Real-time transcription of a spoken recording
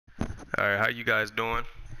Alright, how you guys doing?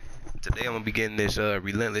 Today I'm gonna be getting this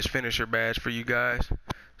Relentless finisher badge for you guys.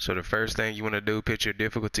 So the first thing you wanna do, put your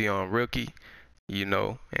difficulty on rookie,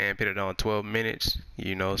 and put it on 12 minutes,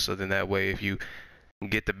 so then that way if you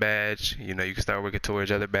get the badge, you can start working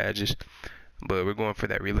towards other badges. But we're going for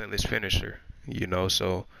that Relentless finisher,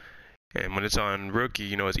 so and when it's on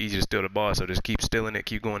rookie, it's easy to steal the ball, so just keep stealing it,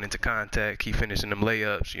 keep going into contact, keep finishing them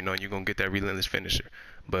layups, and you're gonna get that Relentless finisher.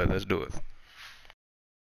 But let's do it.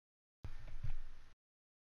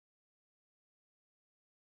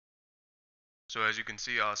 So as you can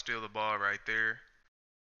see, I'll steal the ball right there.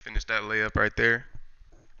 Finish that layup right there.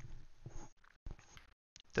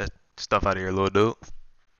 That stuff out of here, little dude.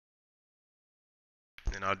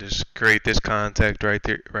 And I'll just create this contact right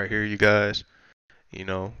there, right here, you guys. Get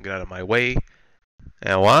out of my way.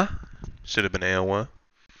 And why? Should have been and one.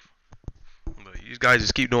 But you guys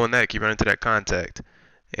just keep doing that. Keep running to that contact.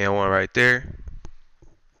 And one right there.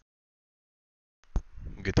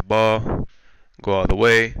 Get the ball. Go all the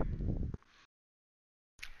way.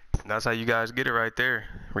 And that's how you guys get it right there.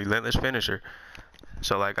 Relentless finisher.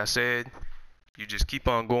 So like I said, you just keep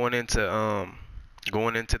on going into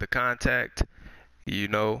the contact,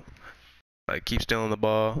 like keep stealing the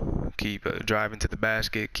ball, keep driving to the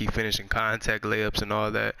basket, keep finishing contact layups and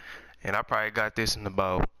all that. And I probably got this in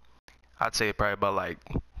I'd say probably about like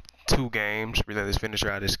 2 games. Relentless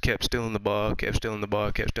finisher. I just kept stealing the ball, kept stealing the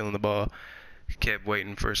ball, kept stealing the ball, kept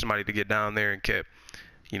waiting for somebody to get down there and kept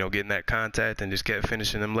getting that contact and just kept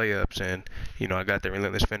finishing them layups. And I got the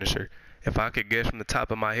Relentless finisher. If I could guess from the top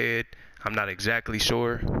of my head, I'm not exactly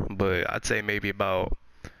sure, but I'd say maybe about,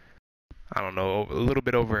 I don't know, a little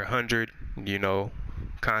bit over 100,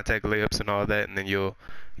 contact layups and all that, and then you'll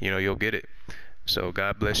get it. So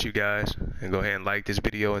God bless you guys, and go ahead and like this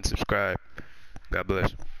video and subscribe. God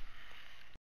bless.